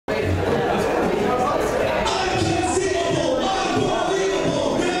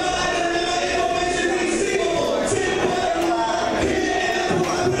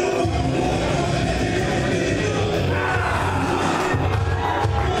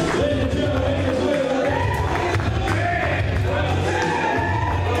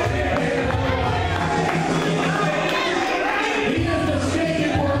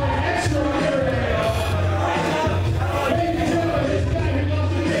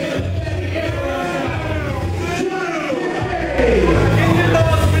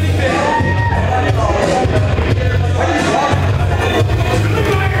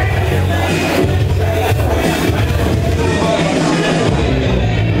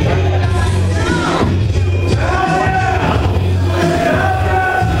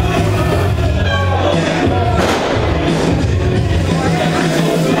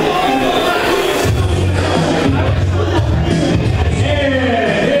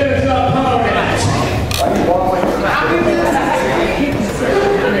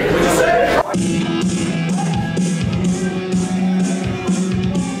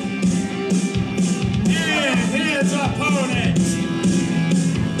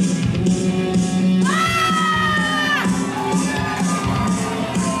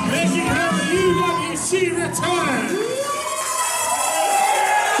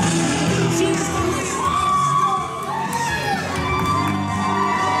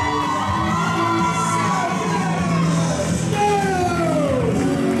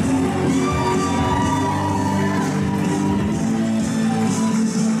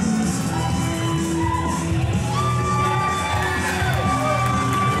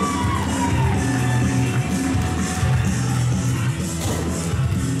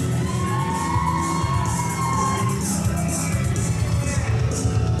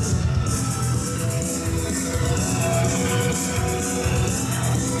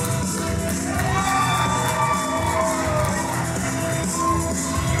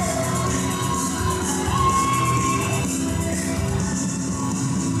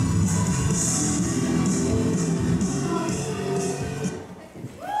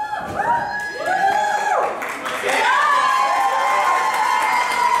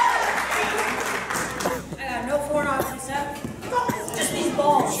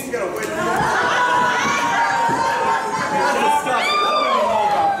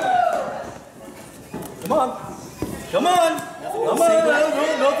on. Come on. Come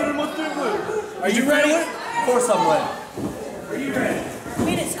on. Nothing much to do. Are you ready? Of course I'm ready. Are you ready? I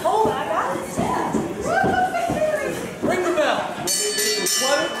mean, it's cold. I got it. Yeah. Ring the bell.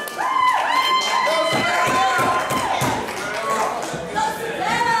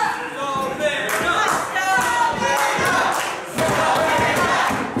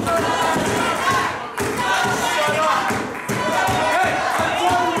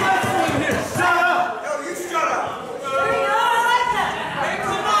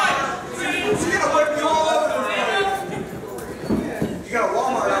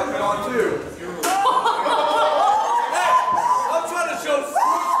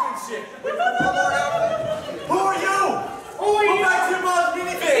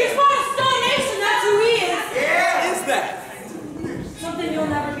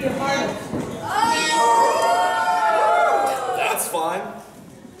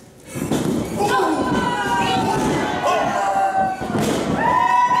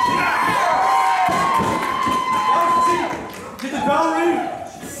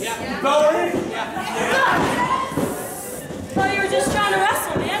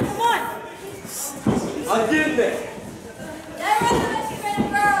 I'm getting there.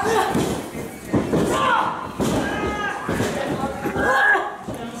 What?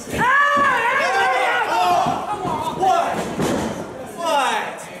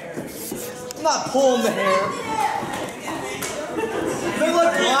 I'm not pulling the hair. They're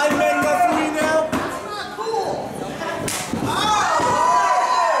like blind men referee now. That's not cool.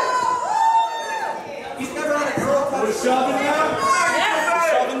 He's never had a girl touch. We're shoving now? Yeah. We're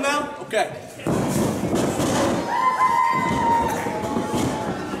shoving now? Okay.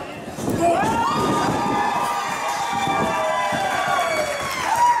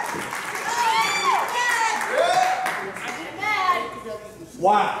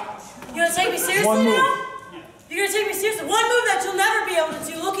 Wow. You gonna take me seriously One move. now? You're gonna take me seriously? One move that you'll never be able to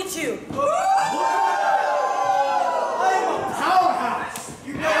do. Look at you. Powerhouse.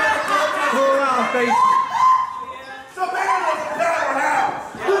 You know how to go around, baby. Savanna's a powerhouse.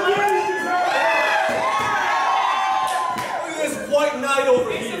 Look at this white knight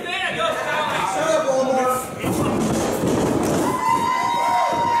over here. Savanna, go Savanna. Shut up, Omar.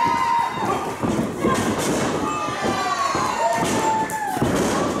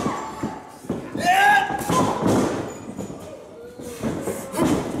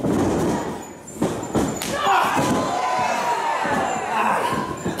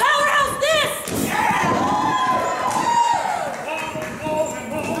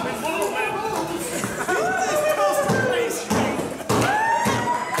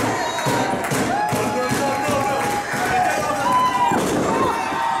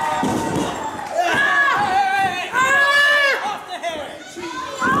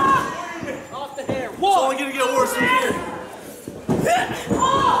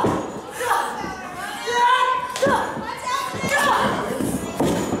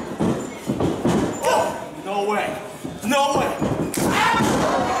 No way. No way.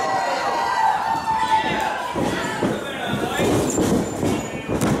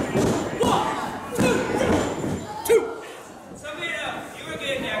 Savanna, you were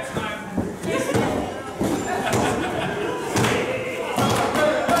good next time.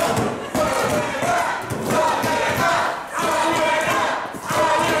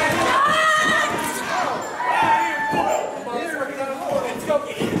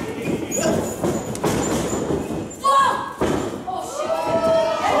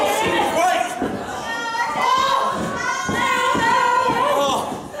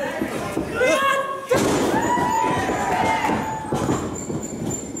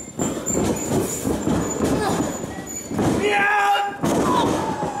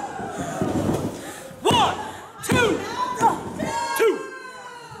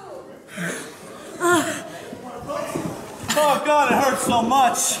 Oh God, it hurts so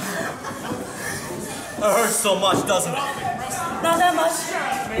much. It hurts so much, doesn't it? Not that much.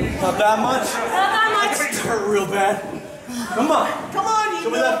 Not that much? Not that much. It hurt real bad. Come on. Come on, you show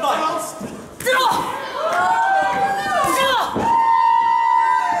me that fight.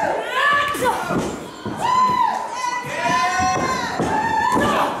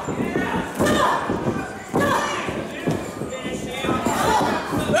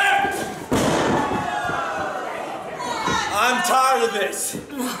 I'm tired of this.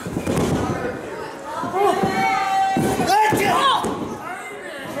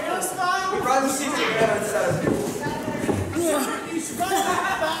 We'd rather see Savanna instead of you.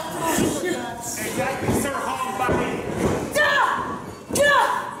 Exactly, sir. Homebody.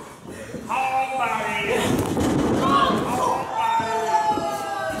 Homebody.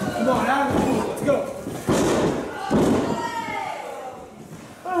 Come on, let's go.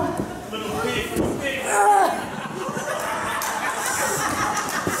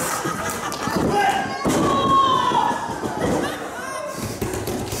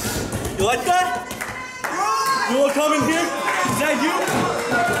 You like that? You want to come in here? Is that you?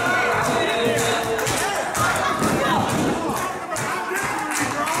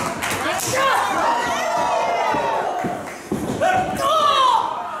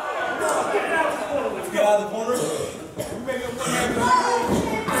 Get out of the corner.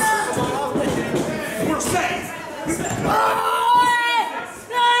 We're safe.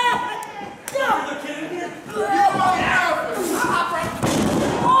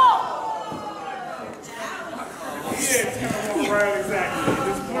 Exactly.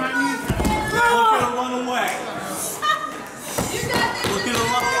 This point, Look at her run away. Look at her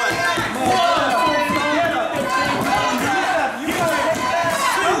run away.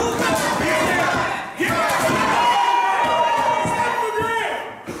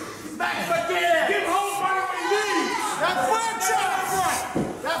 give home by the way leave. That flat shot.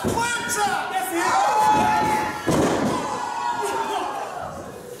 That flat shot. That's it.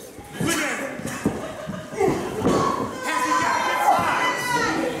 Look at him. Has he got that fly?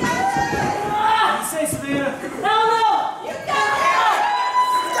 What do you say, Savanna? No! You got it!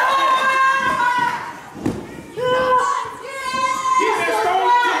 He's just going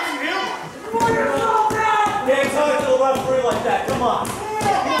to him. Can't talk to the referee like that. Come on.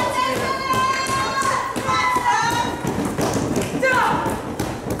 No.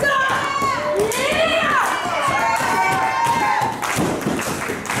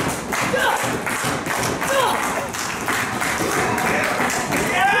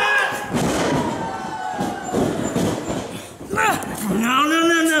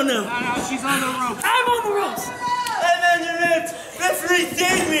 No, she's on the ropes. I'm on the ropes! And then you referee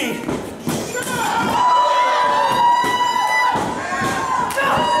gave me.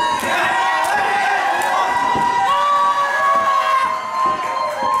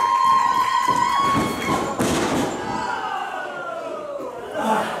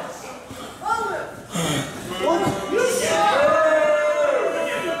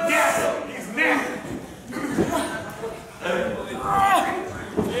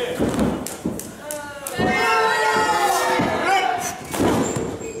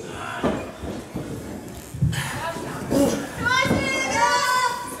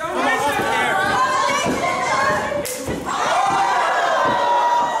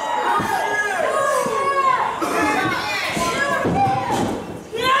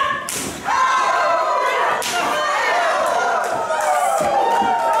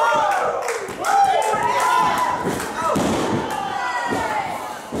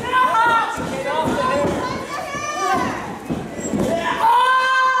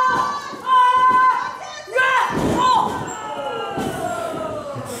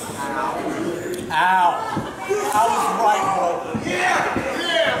 Ow. I was right, bro.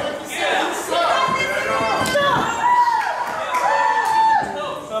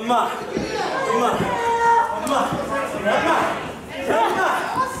 Come on. Come on. Come on. Come on. Come on.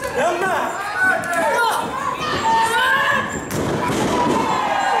 Come on.